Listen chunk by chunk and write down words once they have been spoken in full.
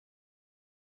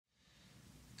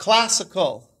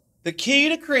Classical. The key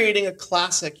to creating a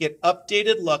classic yet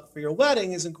updated look for your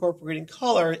wedding is incorporating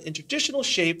color in traditional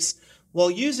shapes while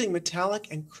using metallic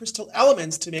and crystal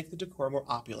elements to make the decor more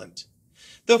opulent.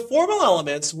 The formal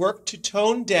elements work to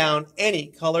tone down any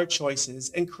color choices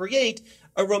and create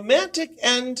a romantic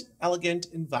and elegant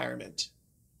environment.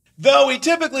 Though we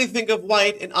typically think of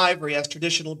white and ivory as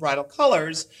traditional bridal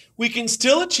colors, we can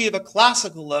still achieve a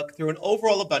classical look through an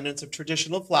overall abundance of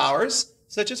traditional flowers,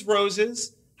 such as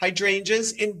roses,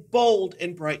 hydrangeas in bold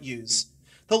and bright hues.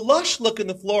 The lush look in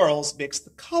the florals makes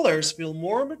the colors feel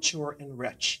more mature and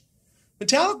rich.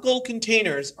 Metallic gold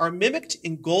containers are mimicked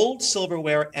in gold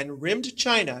silverware and rimmed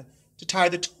china to tie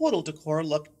the total decor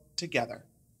look together.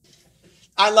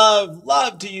 I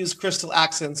love to use crystal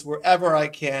accents wherever I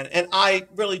can, and I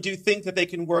really do think that they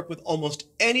can work with almost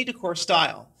any decor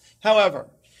style. However,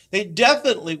 they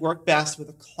definitely work best with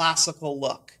a classical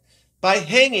look. By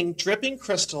hanging dripping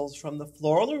crystals from the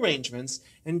floral arrangements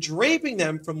and draping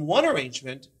them from one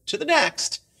arrangement to the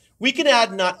next, we can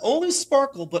add not only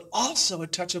sparkle but also a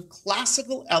touch of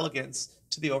classical elegance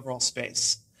to the overall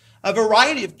space. A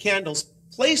variety of candles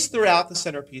placed throughout the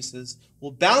centerpieces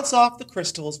will bounce off the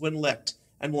crystals when lit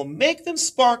and will make them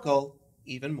sparkle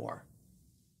even more.